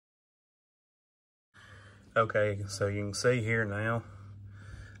Okay, so you can see here now,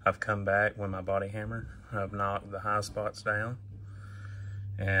 I've come back with my body hammer. I've knocked the high spots down,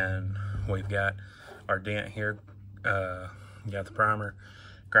 and we've got our dent here. Got the primer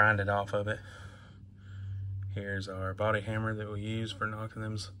grinded off of it. Here's our body hammer that we use for knocking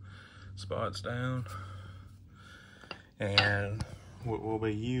them spots down. And what we'll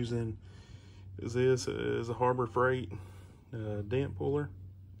be using is a Harbor Freight dent puller.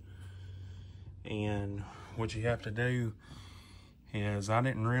 And what you have to do is, I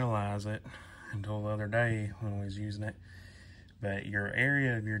didn't realize it until the other day when I was using it, but your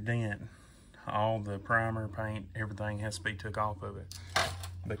area of your dent, all the primer, paint, everything has to be took off of it,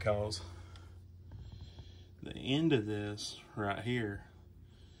 because the end of this right here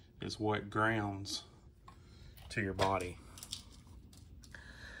is what grounds to your body.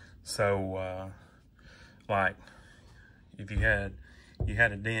 So like if you had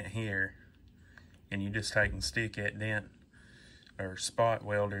a dent here, and you just take and stick that dent or spot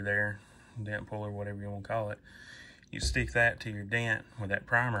welder there, dent puller, whatever you want to call it, you stick that to your dent with that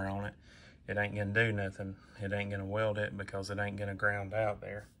primer on it, it ain't gonna do nothing. It ain't gonna weld it, because it ain't gonna ground out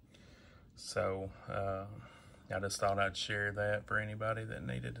there. So I just thought I'd share that for anybody that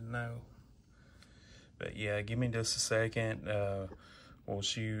needed to know. But yeah, give me just a second. We'll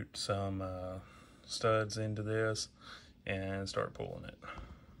shoot some studs into this and start pulling it.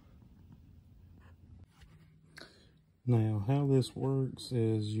 Now, how this works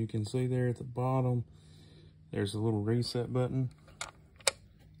is, you can see there at the bottom, there's a little reset button.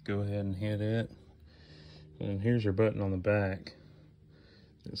 Go ahead and hit it. And here's your button on the back.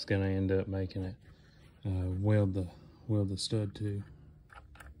 It's gonna end up making it weld the stud to.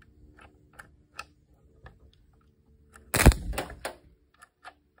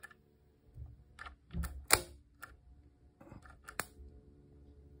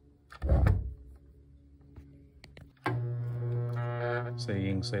 So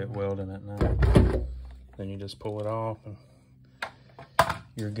you can see it welding it now. Then you just pull it off, and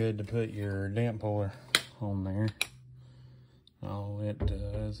you're good to put your dent puller on there. All it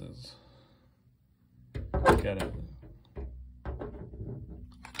does is it's kind of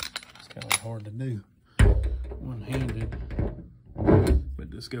hard to do one-handed,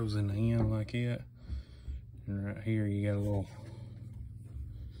 but this goes in the end like it. And right here you got a little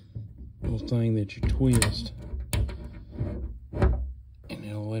thing that you twist, and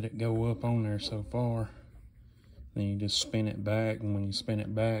it'll let it go up on there so far. Then you just spin it back, and when you spin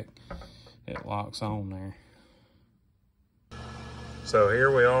it back, it locks on there. So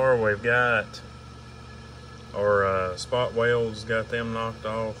here we are, we've got our spot welds, got them knocked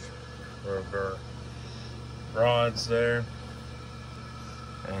off of our rods there.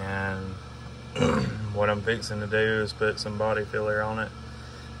 And what I'm fixing to do is put some body filler on it.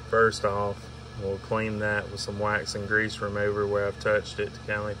 First off, we'll clean that with some wax and grease remover where I've touched it to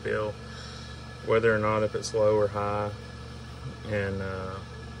kind of feel whether or not if it's low or high. And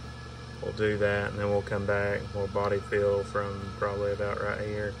we'll do that, and then we'll come back, we'll body fill from probably about right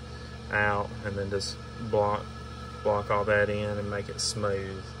here out, and then just block all that in and make it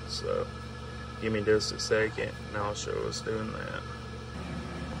smooth. So give me just a second and I'll show us doing that.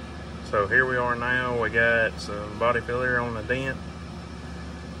 So here we are now, we got some body filler on the dent.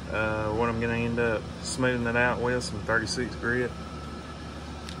 What I'm gonna end up smoothing it out with some 36 grit,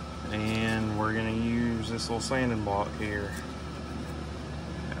 and we're gonna use this little sanding block here.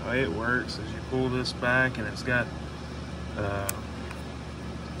 How it works is you pull this back, and it's got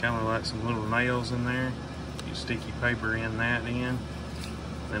kind of like some little nails in there. You stick your paper in that end,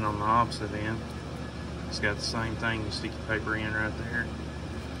 then on the opposite end it's got the same thing. You stick your paper in right there,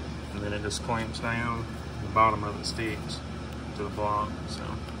 and then it just clamps down, and the bottom of it sticks to the block. So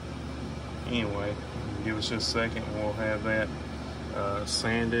anyway, give us just a second, we'll have that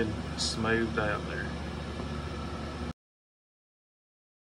sanded, smoothed out there.